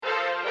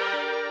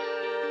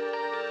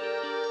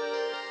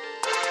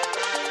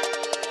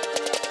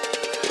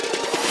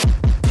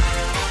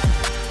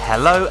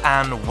Hello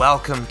and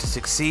welcome to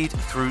Succeed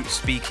Through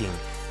Speaking,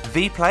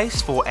 the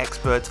place for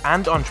experts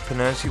and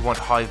entrepreneurs who want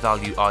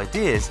high-value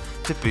ideas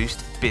to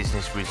boost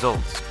business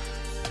results.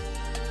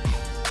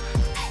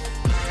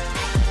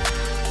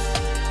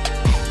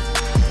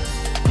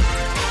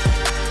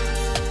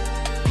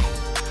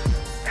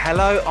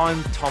 Hello,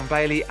 I'm Tom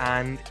Bailey,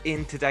 and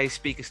in today's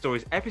Speaker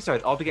Stories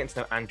episode, I'll be getting to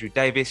know Andrew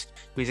Davis,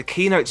 who is a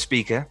keynote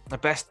speaker, a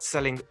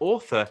best-selling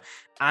author,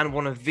 and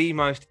one of the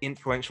most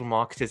influential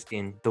marketers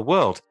in the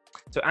world.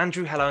 So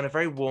Andrew, hello, and a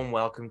very warm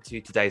welcome to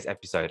today's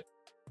episode.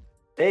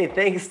 Hey,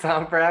 thanks,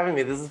 Tom, for having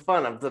me. This is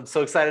fun. I'm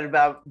so excited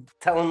about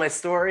telling my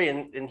story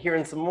and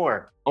hearing some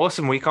more.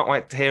 Awesome. We can't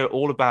wait to hear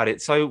all about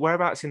it. So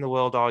whereabouts in the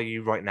world are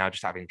you right now,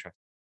 just out of interest?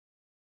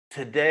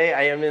 Today,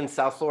 I am in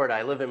South Florida.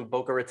 I live in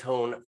Boca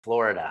Raton,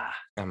 Florida.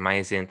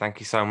 Amazing.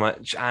 Thank you so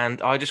much.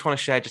 And I just want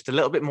to share just a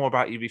little bit more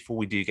about you before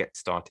we do get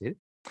started.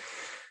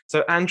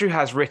 So Andrew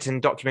has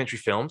written documentary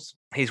films.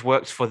 He's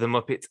worked for The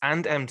Muppets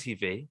and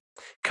MTV,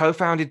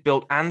 co-founded,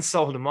 built and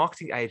sold a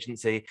marketing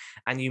agency,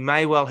 and you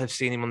may well have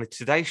seen him on the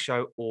Today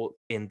Show or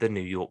in the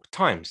New York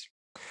Times.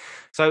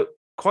 So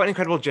quite an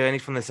incredible journey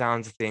from the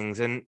sounds of things.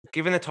 And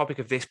given the topic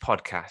of this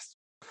podcast,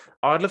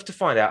 I'd love to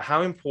find out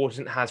how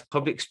important has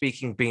public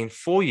speaking been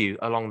for you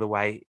along the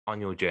way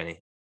on your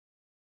journey?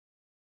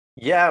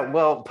 Yeah,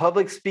 well,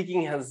 public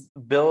speaking has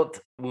built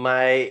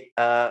my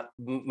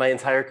my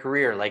entire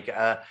career.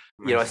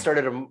 I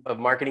started a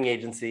marketing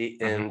agency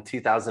in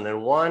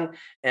 2001,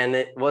 and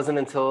it wasn't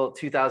until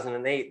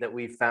 2008 that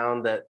we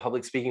found that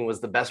public speaking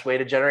was the best way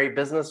to generate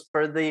business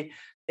for the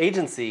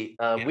agency.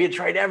 We had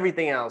tried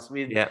everything else.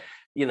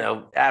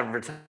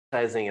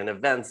 Advertising and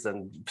events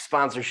and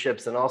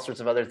sponsorships and all sorts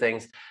of other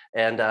things.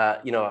 And all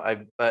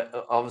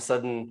of a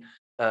sudden,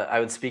 I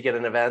would speak at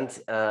an event.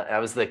 I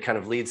was the kind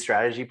of lead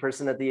strategy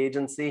person at the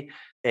agency,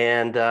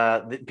 and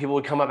people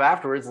would come up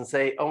afterwards and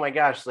say, "Oh my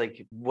gosh,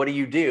 like, what do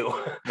you do?"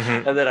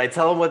 And then I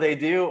tell them what they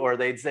do, or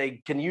they'd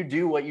say, "Can you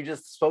do what you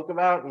just spoke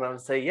about?" And I would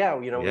say, "Yeah,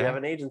 we have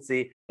an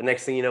agency." The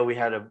next thing you know, we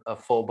had a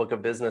full book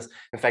of business.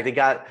 In fact, it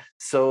got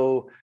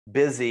so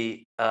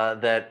busy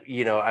that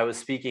I was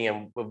speaking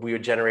and we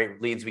would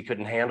generate leads we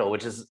couldn't handle,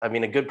 which is, a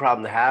good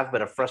problem to have,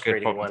 but a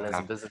frustrating one as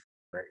a business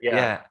owner.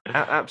 Yeah,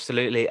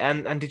 absolutely.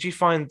 And did you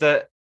find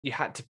that you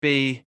had to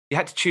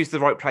choose the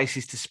right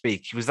places to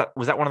speak? Was that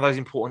one of those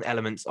important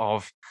elements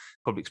of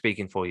public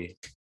speaking for you?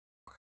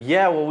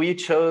 Yeah, well, we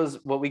chose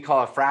what we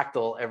call a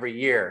fractal every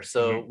year.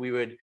 So we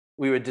would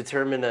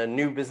determine a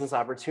new business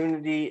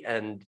opportunity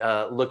and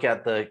look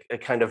at the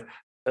kind of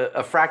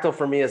a fractal.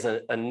 For me is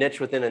a niche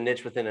within a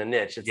niche within a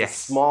niche. It's a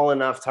small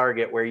enough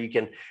target where you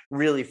can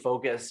really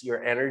focus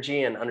your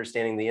energy and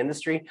understanding the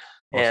industry.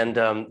 Awesome.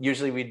 And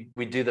usually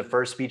we do the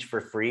first speech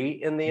for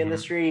free in the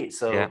industry.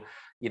 So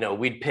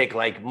we'd pick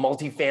like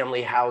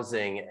multifamily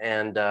housing,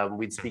 and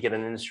we'd speak at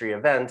an industry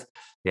event.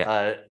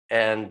 And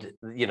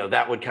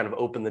that would kind of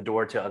open the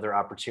door to other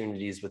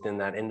opportunities within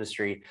that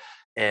industry.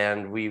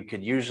 And we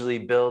could usually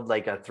build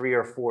like a 3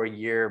 or 4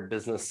 year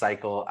business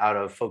cycle out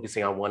of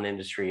focusing on one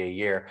industry a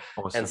year.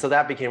 Awesome. And so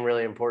that became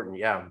really important.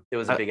 Yeah, it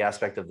was a big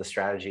aspect of the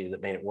strategy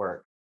that made it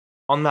work.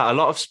 On that, a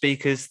lot of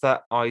speakers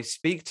that I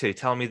speak to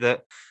tell me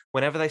that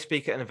whenever they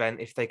speak at an event,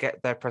 if they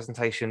get their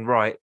presentation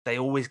right, they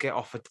always get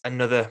offered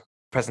another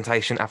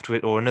presentation after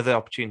it or another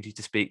opportunity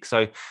to speak.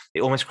 So it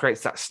almost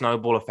creates that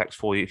snowball effect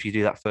for you if you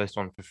do that first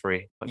one for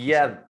free.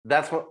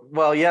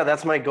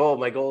 That's my goal.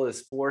 My goal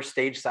is 4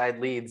 stage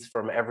side leads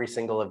from every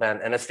single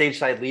event. And a stage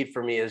side lead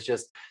for me is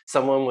just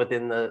someone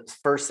within the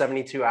first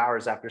 72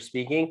 hours after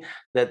speaking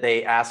that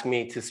they ask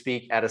me to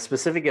speak at a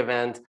specific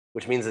event,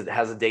 which means it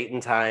has a date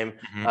and time.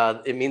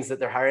 It means that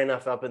they're high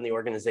enough up in the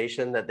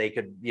organization that they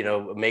could,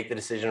 make the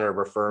decision or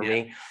refer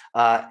me,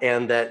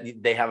 and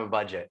that they have a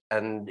budget.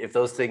 And if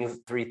those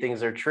 3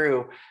 things are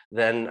true,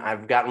 then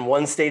I've gotten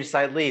 1 stage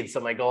side lead. So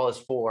my goal is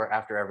 4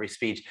 after every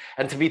speech.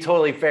 And to be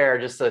totally fair,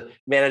 just to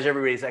manage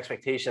everybody's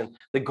expectation,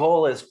 the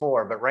goal is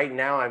 4, but right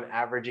now I'm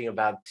averaging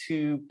about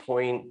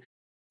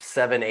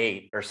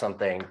 2.78 or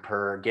something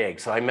per gig.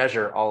 So I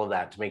measure all of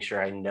that to make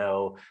sure I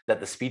know that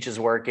the speech is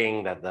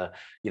working, that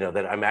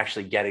that I'm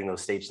actually getting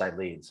those stage side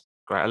leads.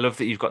 Great. I love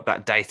that you've got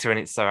that data and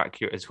it's so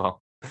accurate as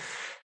well.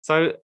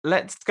 So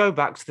let's go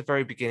back to the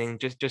very beginning,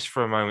 just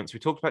for a moment. So we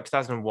talked about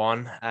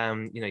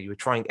 2001. You were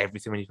trying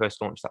everything when you first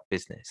launched that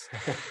business.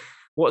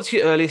 What's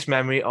your earliest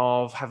memory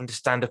of having to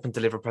stand up and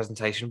deliver a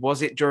presentation?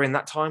 Was it during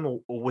that time,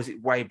 or was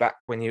it way back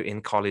when you were in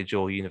college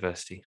or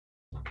university?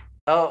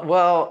 Oh,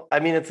 well,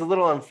 it's a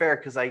little unfair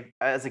because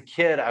as a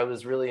kid, I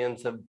was really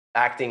into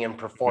acting and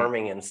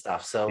performing and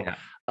stuff. So,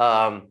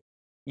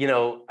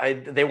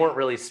 they weren't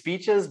really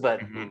speeches,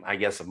 but I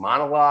guess a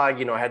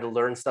monologue. I had to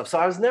learn stuff. So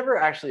I was never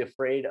actually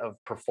afraid of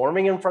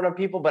performing in front of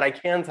people. But I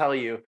can tell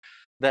you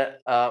that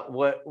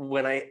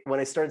when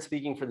I started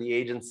speaking for the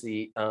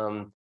agency,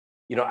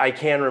 I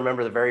can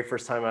remember the very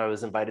first time I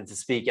was invited to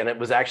speak, and it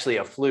was actually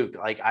a fluke.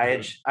 Like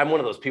I'm one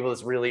of those people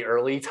that's really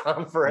early,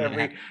 Tom, for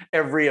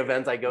every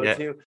event I go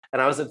to.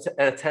 And I was an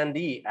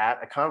attendee at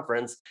a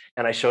conference,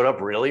 and I showed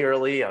up really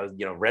early. I was,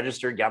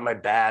 registered, got my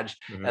badge,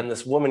 and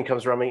this woman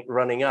comes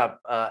running up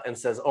and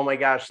says, "Oh my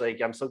gosh,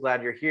 like I'm so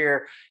glad you're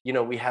here.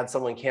 We had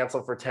someone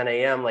cancel for 10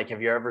 a.m. Like,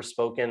 have you ever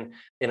spoken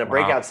in a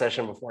breakout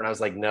session before?" And I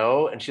was like,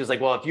 "No." And she was like,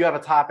 "Well, if you have a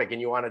topic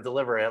and you want to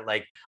deliver it,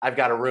 like I've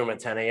got a room at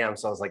 10 a.m."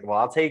 So I was like, "Well,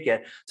 I'll take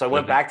it." So I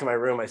went back to my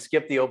room. I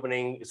skipped the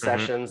opening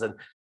sessions and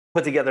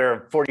put together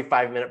a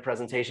 45-minute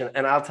presentation.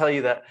 And I'll tell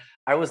you that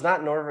I was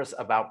not nervous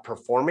about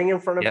performing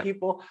in front of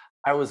people.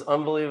 I was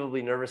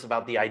unbelievably nervous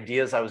about the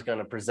ideas I was going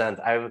to present.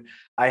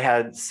 I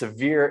had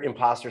severe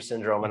imposter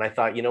syndrome, and I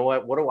thought,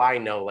 what do I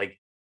know? Like,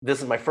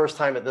 this is my first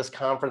time at this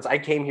conference. I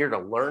came here to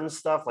learn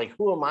stuff. Like,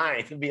 who am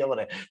I to be able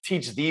to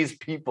teach these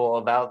people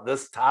about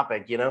this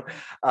topic,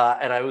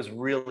 And I was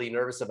really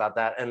nervous about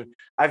that. And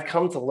I've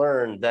come to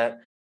learn that,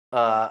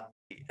 I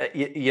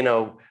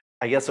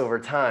guess over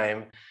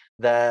time,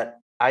 that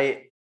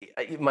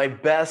my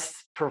best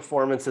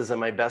performances and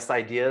my best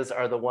ideas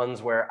are the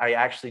ones where I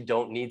actually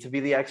don't need to be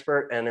the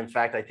expert. And in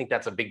fact, I think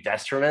that's a big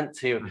detriment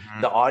to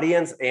the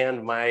audience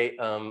and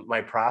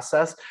my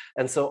process.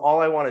 And so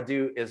all I want to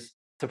do is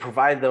to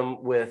provide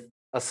them with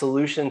a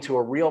solution to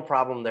a real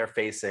problem they're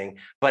facing,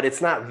 but it's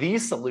not the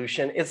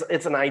solution.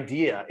 It's an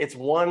idea. It's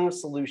one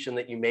solution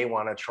that you may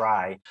want to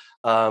try.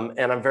 And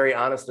I'm very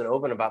honest and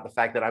open about the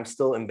fact that I'm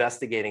still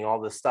investigating all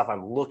this stuff.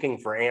 I'm looking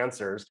for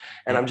answers,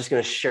 and I'm just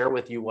going to share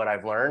with you what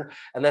I've learned.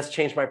 And that's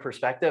changed my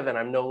perspective. And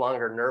I'm no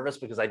longer nervous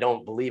because I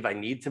don't believe I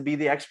need to be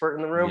the expert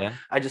in the room.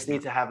 I just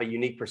need to have a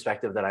unique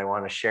perspective that I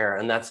want to share.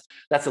 And that's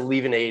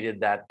alleviated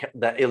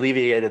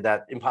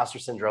that imposter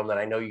syndrome that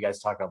I know you guys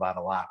talk about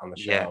a lot on the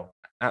show.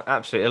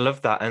 Absolutely. I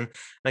love that. And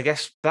I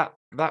guess that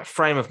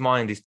frame of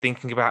mind is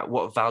thinking about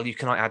what value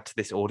can I add to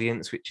this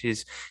audience, which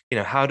is,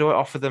 how do I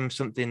offer them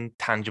something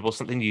tangible,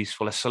 something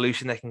useful, a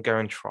solution they can go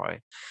and try.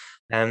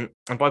 And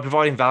by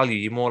providing value,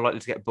 you're more likely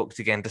to get booked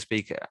again to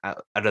speak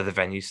at other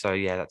venues. So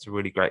yeah, that's a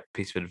really great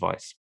piece of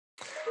advice.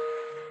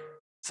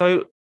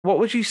 So what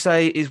would you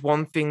say is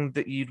one thing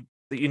that you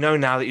know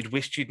now that you'd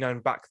wished you'd known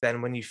back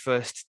then when you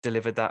first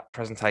delivered that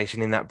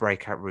presentation in that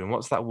breakout room?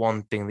 What's that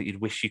one thing that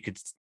you'd wish you could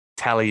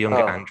tell a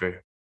younger Andrew?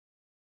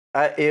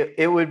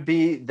 It would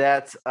be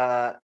that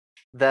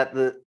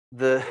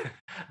the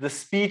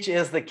speech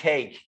is the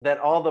cake, that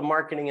all the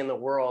marketing in the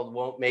world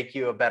won't make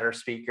you a better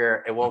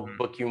speaker. It won't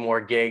book you more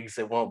gigs.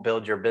 It won't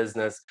build your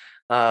business.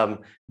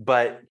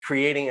 But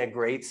creating a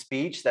great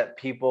speech that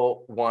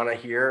people want to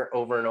hear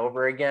over and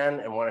over again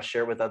and want to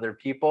share with other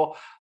people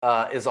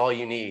is all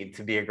you need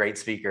to be a great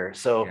speaker.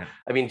 So,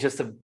 I mean,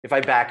 if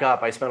I back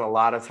up, I spent a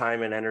lot of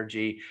time and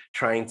energy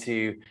trying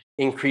to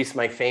increase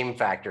my fame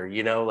factor,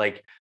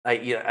 like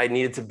I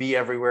needed to be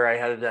everywhere. I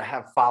had to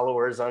have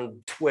followers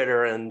on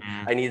Twitter, and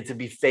I needed to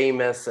be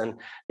famous. And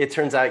it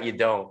turns out you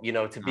don't.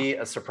 To be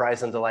a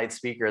surprise and delight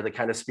speaker, the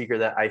kind of speaker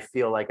that I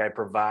feel like I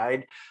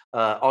provide,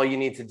 all you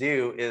need to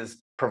do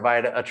is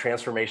provide a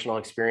transformational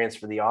experience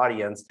for the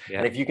audience.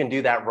 And if you can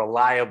do that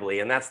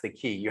reliably, and that's the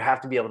key, you have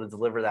to be able to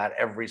deliver that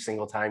every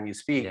single time you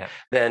speak,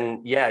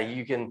 then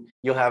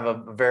you'll have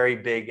a very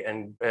big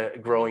and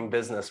growing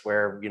business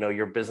where,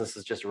 your business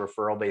is just a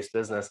referral based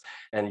business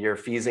and your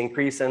fees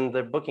increase and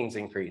the bookings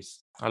increase.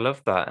 I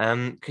love that.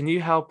 Can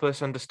you help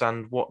us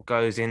understand what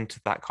goes into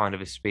that kind of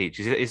a speech?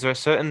 Is there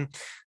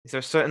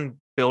a certain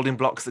building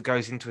blocks that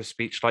goes into a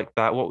speech like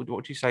that? What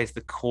would you say is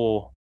the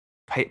core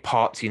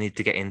parts you need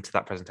to get into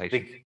that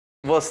presentation?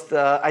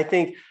 I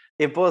think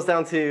it boils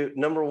down to,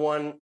 number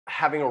one,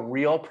 having a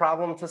real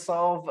problem to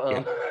solve.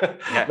 And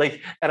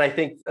I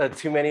think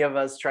too many of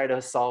us try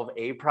to solve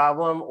a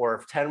problem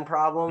or 10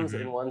 problems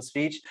in one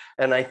speech.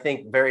 And I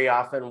think very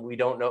often we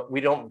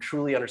don't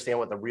truly understand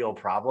what the real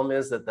problem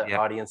is that the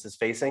audience is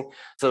facing.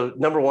 So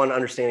number one,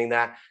 understanding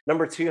that.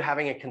 Number two,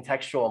 having a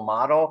contextual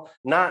model.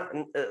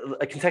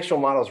 A contextual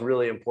model is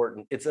really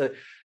important.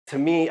 To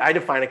me, I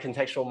define a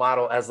contextual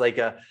model as like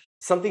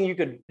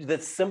something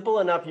that's simple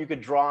enough you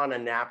could draw on a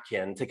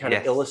napkin to kind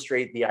of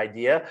illustrate the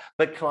idea,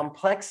 but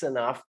complex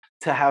enough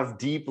to have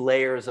deep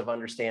layers of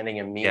understanding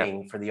and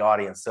meaning for the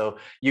audience. So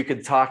you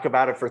could talk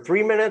about it for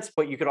 3 minutes,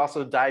 but you could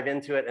also dive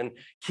into it and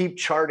keep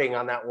charting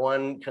on that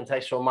one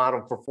contextual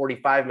model for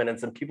 45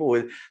 minutes, and people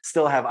would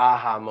still have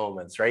aha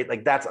moments, right?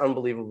 Like, that's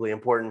unbelievably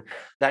important.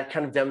 That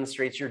kind of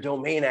demonstrates your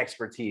domain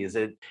expertise.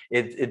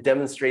 It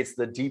demonstrates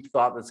the deep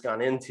thought that's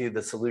gone into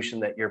the solution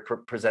that you're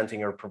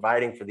presenting or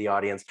providing for the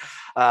audience.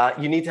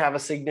 You need to have a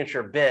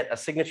signature bit. A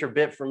signature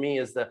bit for me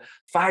is the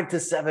 5 to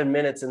 7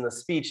 minutes in the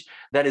speech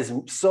that is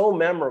so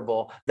memorable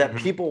that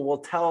people will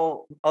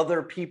tell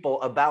other people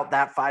about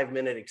that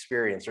 5-minute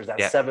experience or that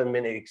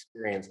 7-minute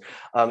experience.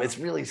 It's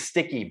really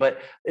sticky,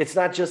 but it's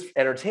not just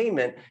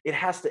entertainment. It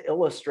has to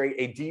illustrate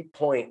a deep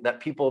point that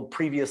people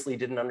previously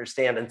didn't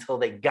understand until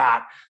they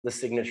got the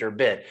signature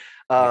bit.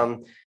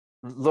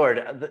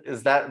 Lord,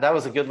 is that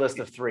was a good list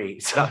of three.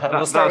 So we'll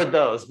that start was with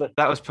those. But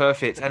that was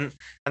perfect. And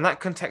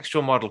that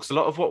contextual model, because a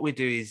lot of what we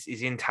do is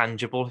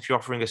intangible. If you're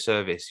offering a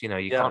service, you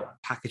yeah, can't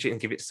package it and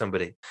give it to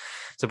somebody.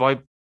 So by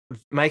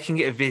making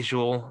it a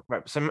visual,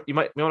 so you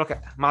might look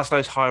at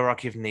Maslow's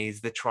hierarchy of needs,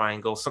 the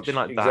triangle, something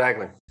like that,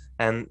 exactly.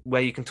 and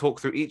where you can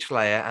talk through each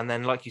layer, and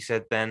then, like you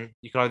said, then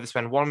you can either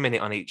spend 1 minute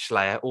on each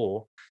layer,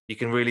 or you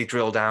can really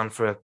drill down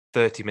for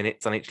 30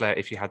 minutes on each layer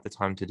if you had the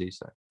time to do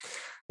so.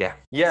 Yeah.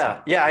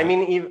 Yeah. I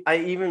mean, I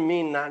even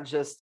mean not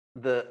just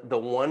the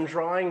one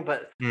drawing,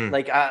 but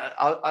like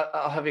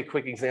I'll have a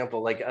quick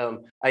example. Like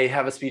I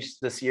have a speech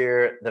this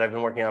year that I've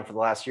been working on for the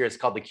last year. It's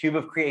called the Cube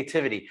of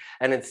Creativity,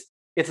 and it's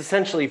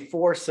essentially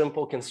 4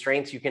 simple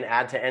constraints you can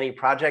add to any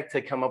project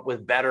to come up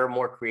with better,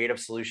 more creative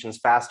solutions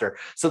faster.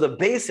 So the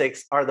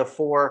basics are the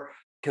 4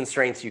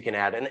 constraints you can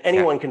add, and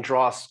anyone can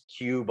draw a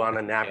cube on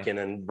a napkin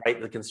and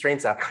write the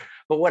constraints out.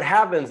 But what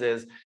happens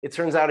is, it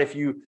turns out if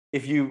you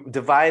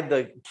divide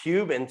the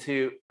cube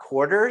into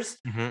quarters,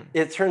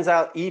 it turns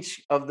out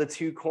each of the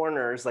 2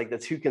 corners, like the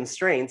 2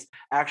 constraints,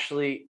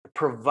 actually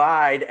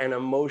provide an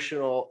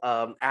emotional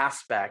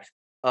aspect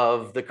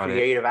of the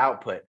creative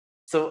output.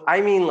 So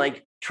I mean,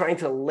 like, trying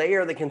to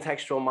layer the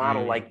contextual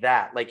model like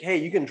that. Like, hey,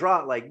 you can draw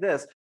it like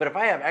this, but if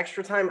I have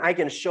extra time, I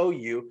can show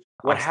you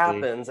what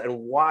happens and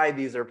why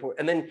these are important.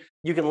 And then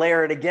you can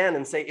layer it again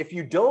and say, if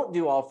you don't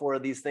do all 4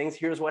 of these things,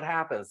 here's what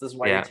happens. This is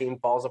why your team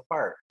falls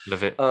apart.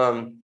 Love it.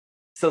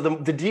 So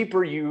the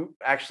deeper you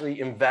actually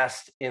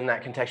invest in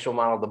that contextual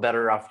model, the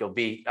better off you'll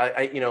be.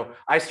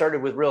 I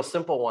started with real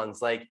simple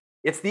ones, like,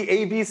 it's the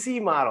ABC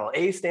model.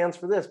 A stands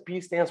for this, B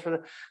stands for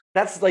that.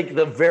 That's like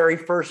the very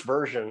first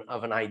version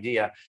of an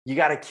idea. You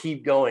got to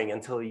keep going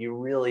until you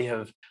really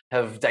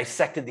have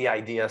dissected the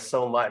idea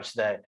so much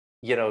that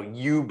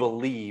you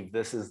believe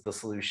this is the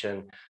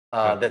solution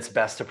that's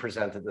best to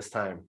present at this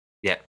time.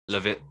 Yeah,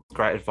 love it.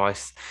 Great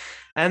advice.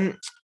 And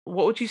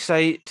what would you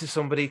say to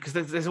somebody? Because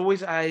there's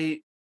always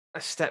a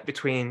step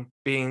between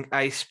being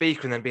a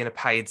speaker and then being a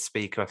paid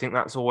speaker. I think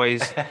that's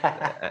always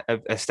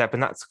a step,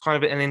 and that's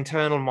kind of an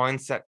internal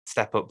mindset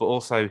step up, but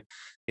also,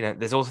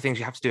 there's also things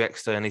you have to do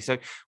externally. So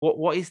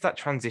what is that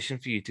transition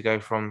for you to go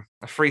from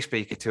a free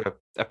speaker to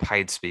a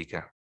paid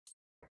speaker?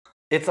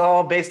 It's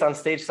all based on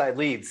stage side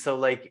leads. So,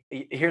 like,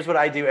 here's what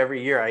I do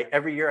every year.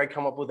 Every year I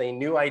come up with a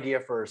new idea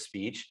for a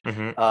speech,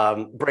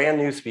 brand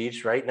new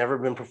speech, right? Never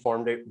been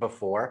performed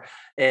before.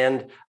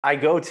 And I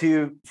go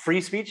to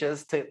free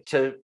speeches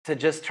to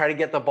just try to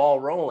get the ball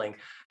rolling.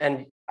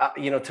 And,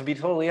 to be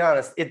totally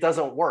honest, it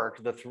doesn't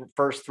work the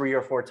first 3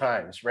 or 4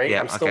 times, right?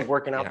 I'm still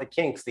working out the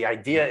kinks. The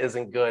idea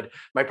isn't good.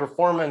 My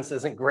performance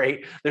isn't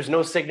great. There's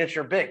no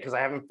signature bit because I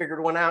haven't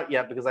figured one out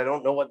yet, because I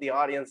don't know what the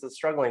audience is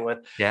struggling with.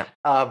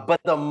 But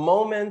the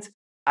moment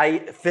I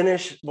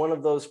finish one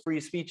of those free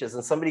speeches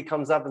and somebody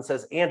comes up and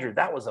says, Andrew,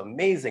 that was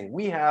amazing.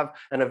 We have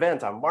an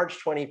event on March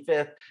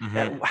 25th.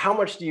 And how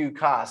much do you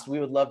cost? We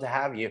would love to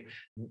have you.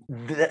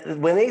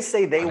 When they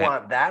say they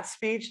want that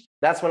speech,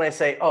 that's when I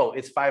say, oh,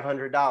 it's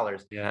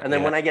 $500. And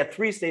then when I get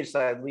 3 stage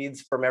side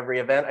leads from every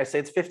event, I say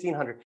it's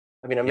 $1,500.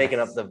 I mean, I'm making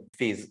up the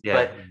fees,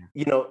 but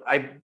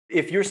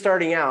if you're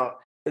starting out,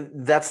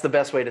 that's the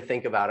best way to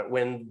think about it.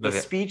 When the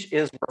speech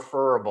is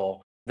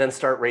referable, then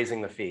start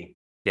raising the fee.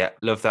 Yeah,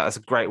 love that. That's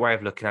a great way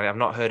of looking at it. I've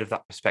not heard of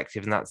that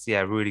perspective, and that's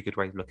a really good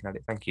way of looking at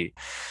it. Thank you.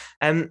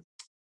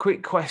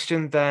 Quick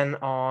question then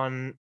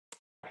on,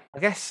 I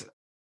guess.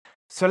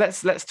 So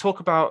let's talk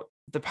about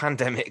the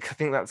pandemic. I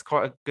think that's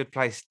quite a good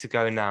place to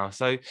go now.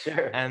 So,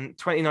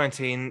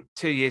 2019,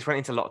 2 years went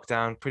into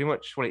lockdown. Pretty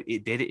much what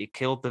it did, it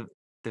killed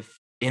the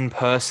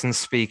in-person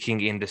speaking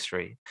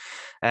industry.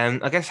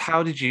 I guess,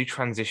 how did you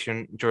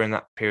transition during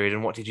that period,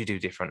 and what did you do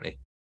differently?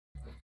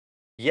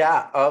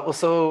 Yeah,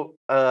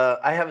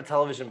 I have a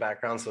television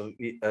background. So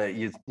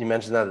you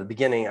mentioned that at the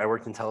beginning. I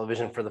worked in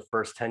television for the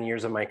first 10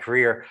 years of my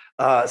career.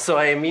 So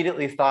I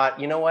immediately thought,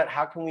 you know what?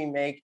 How can we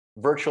make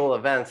virtual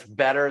events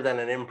better than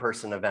an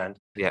in-person event?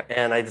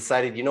 And I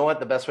decided, you know what?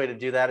 The best way to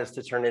do that is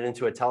to turn it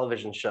into a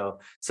television show.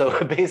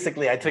 So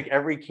basically, I took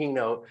every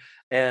keynote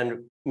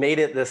and made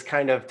it this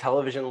kind of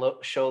television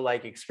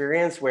show-like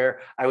experience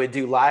where I would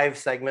do live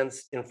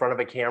segments in front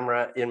of a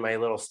camera in my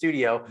little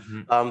studio.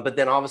 But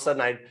then all of a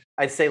sudden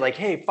I'd say, like,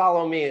 hey,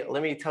 follow me.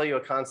 Let me tell you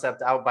a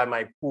concept out by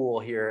my pool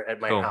here at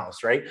my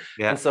house, right?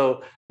 And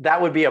so that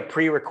would be a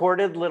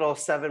pre-recorded little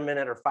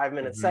 7-minute or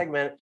 5-minute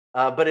segment.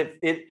 But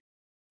it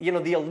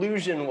the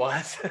illusion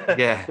was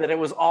that it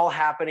was all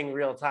happening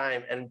real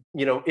time. And,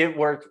 it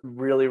worked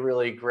really,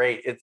 really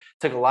great. It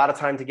took a lot of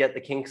time to get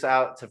the kinks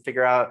out, to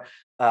figure out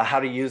how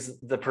to use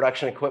the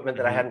production equipment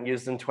that I hadn't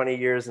used in 20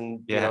 years.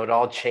 And, it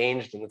all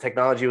changed and the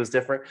technology was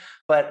different.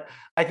 But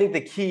I think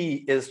the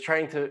key is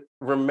trying to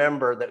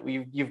remember that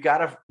you've got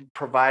to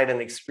provide an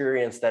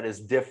experience that is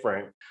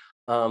different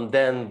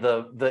than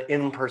the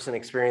in-person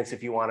experience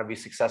if you want to be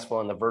successful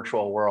in the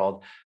virtual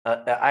world.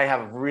 I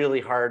have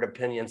really hard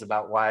opinions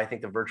about why I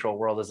think the virtual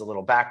world is a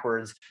little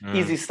backwards.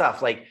 Easy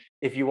stuff, like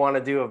if you want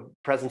to do a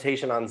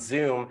presentation on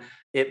Zoom,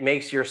 it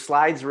makes your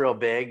slides real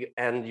big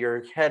and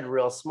your head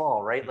real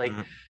small, right? Like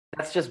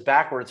that's just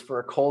backwards for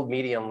a cold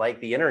medium like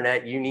the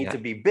internet. You need to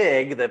be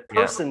big. The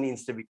person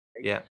needs to be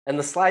big. And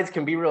the slides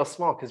can be real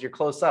small because you're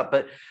close up.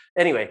 But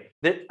anyway,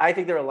 I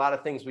think there are a lot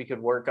of things we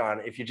could work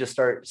on if you just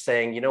start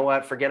saying, you know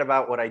what, forget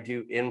about what I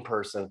do in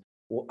person.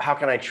 How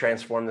can I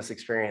transform this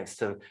experience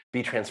to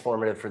be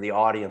transformative for the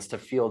audience, to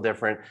feel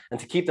different, and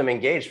to keep them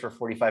engaged for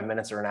 45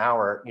 minutes or an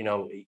hour? You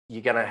know,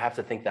 you're going to have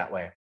to think that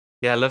way.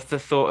 Yeah, I love the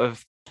thought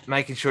of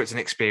making sure it's an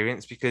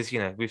experience, because, you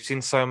know, we've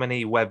seen so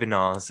many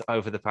webinars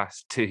over the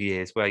past 2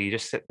 years where you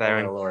just sit there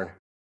and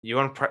you're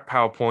on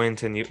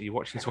PowerPoint and you're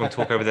watching someone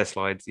talk over their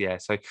slides. Yeah,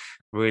 so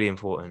really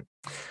important.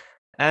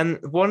 And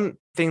one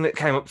thing that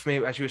came up for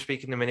me as you were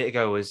speaking a minute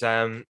ago was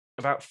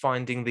about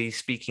finding these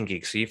speaking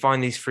gigs. So you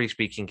find these free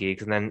speaking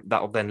gigs, and then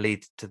that'll then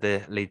lead to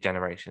the lead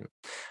generation.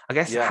 I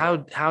guess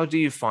how do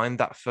you find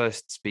that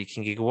first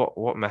speaking gig?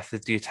 What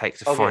methods do you take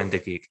to find a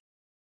gig?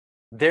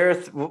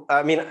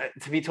 I mean,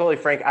 to be totally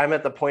frank, I'm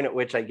at the point at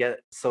which I get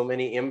so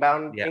many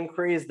inbound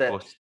inquiries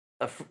that,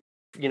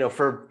 you know,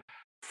 for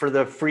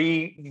the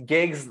free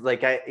gigs,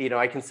 like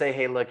I can say,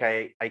 hey, look,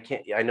 I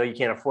know you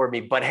can't afford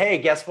me, but hey,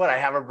 guess what? I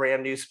have a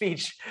brand new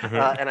speech,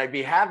 and I'd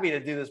be happy to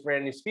do this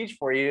brand new speech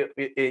for you,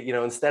 you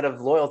know, instead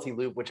of Loyalty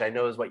Loop, which I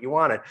know is what you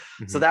wanted.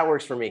 So that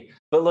works for me.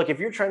 But look,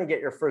 if you're trying to get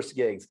your first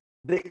gigs,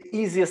 the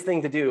easiest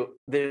thing to do,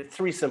 there are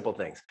 3 simple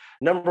things.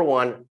 Number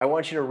 1, I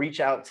want you to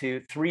reach out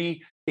to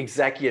 3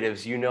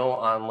 executives you know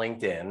on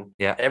LinkedIn.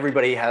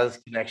 Everybody has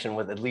connection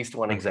with at least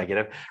one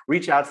executive.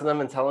 Reach out to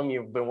them and tell them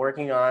you've been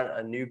working on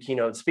a new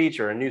keynote speech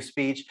or a new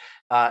speech,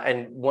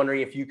 and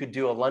wondering if you could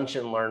do a lunch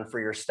and learn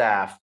for your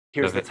staff.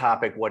 Here's the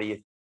topic. What do you?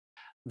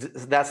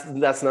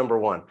 That's number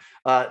 1.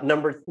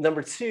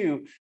 Number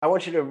 2, I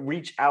want you to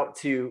reach out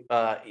to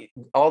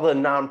all the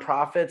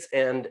nonprofits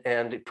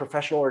and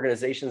professional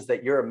organizations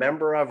that you're a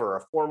member of or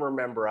a former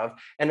member of,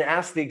 and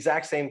ask the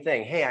exact same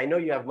thing. Hey, I know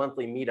you have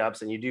monthly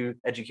meetups and you do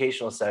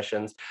educational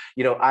sessions.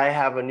 You know, I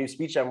have a new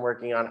speech I'm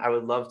working on. I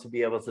would love to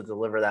be able to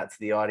deliver that to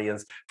the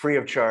audience free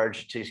of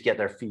charge to get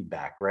their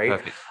feedback,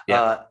 right?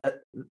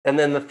 And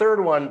then the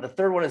third one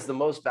is the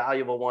most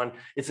valuable one.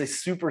 It's a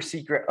super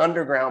secret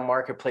underground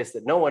marketplace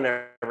that no one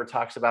ever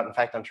talks about. In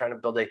fact, I'm trying to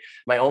build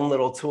my own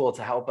little tool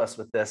to help us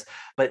with this.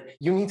 But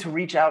you need to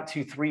reach out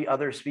to 3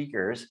 other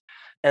speakers,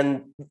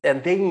 and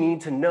they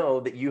need to know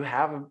that you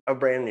have a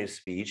brand new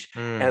speech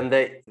and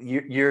that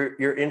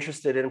you're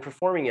interested in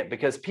performing it.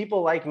 Because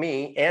people like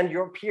me and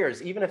your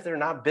peers, even if they're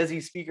not busy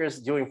speakers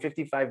doing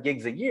 55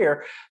 gigs a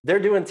year, they're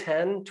doing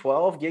 10,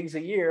 12 gigs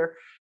a year.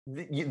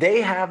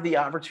 They have the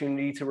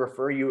opportunity to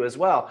refer you as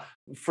well.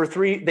 For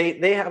 3,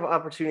 they have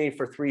opportunity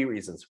for 3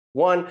 reasons.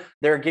 1,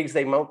 there are gigs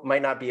they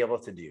might not be able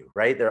to do,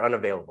 right? They're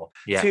unavailable.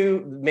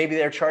 2, maybe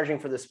they're charging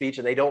for the speech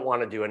and they don't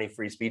want to do any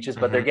free speeches,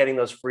 but they're getting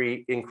those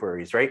free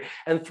inquiries, right?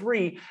 And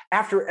 3,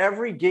 after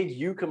every gig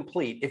you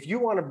complete, if you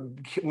want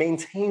to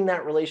maintain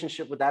that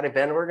relationship with that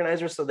event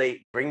organizer so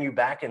they bring you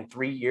back in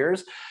 3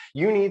 years,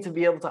 you need to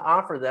be able to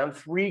offer them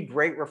 3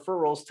 great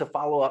referrals to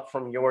follow up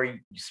from your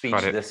speech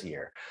this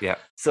year.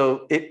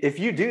 So if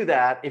you do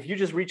that, if you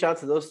just reach out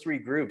to those 3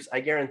 groups,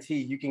 I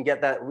guarantee you can get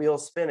that wheel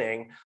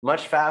spinning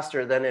much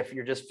faster than if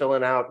you're just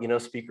filling out, you know,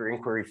 speaker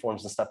inquiry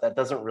forms and stuff. That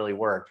doesn't really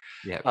work.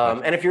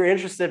 And if you're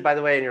interested, by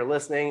the way, and you're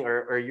listening,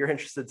 or you're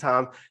interested,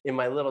 Tom, in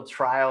my little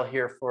trial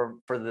here for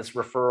this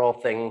referral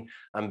thing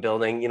I'm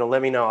building, you know,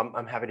 let me know.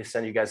 I'm happy to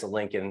send you guys a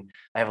link, and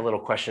I have a little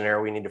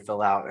questionnaire we need to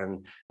fill out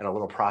and a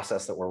little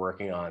process that we're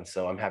working on.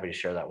 So I'm happy to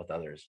share that with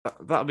others.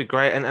 That'll be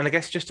great. And I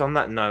guess just on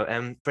that note,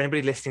 for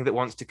anybody listening that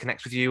wants to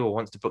connect with you or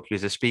wants to book you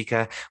as a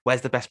speaker,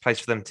 where's the best place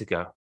for them to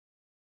go?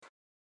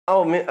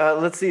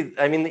 Let's see.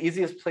 I mean, the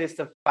easiest place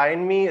to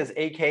find me is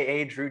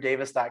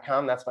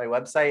aka.drewdavis.com. That's my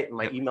website.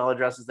 My email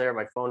address is there.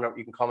 My phone number,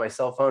 you can call my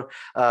cell phone,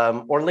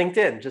 or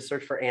LinkedIn. Just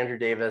search for Andrew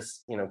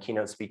Davis, you know,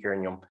 keynote speaker,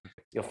 and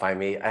you'll find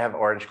me. I have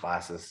orange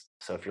glasses,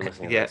 so if you're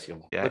listening to this,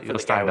 you'll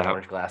stand out.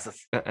 Orange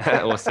glasses.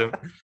 Awesome.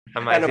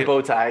 And a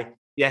bow tie.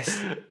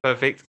 Yes,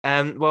 perfect.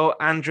 Well,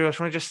 Andrew, I just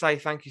want to just say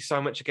thank you so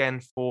much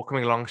again for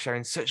coming along,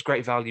 sharing such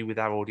great value with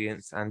our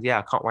audience. And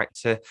I can't wait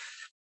to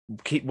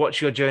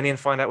watch your journey and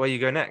find out where you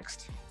go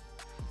next.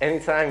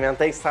 Anytime, man.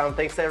 Thanks, Tom.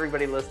 Thanks to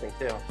everybody listening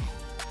too.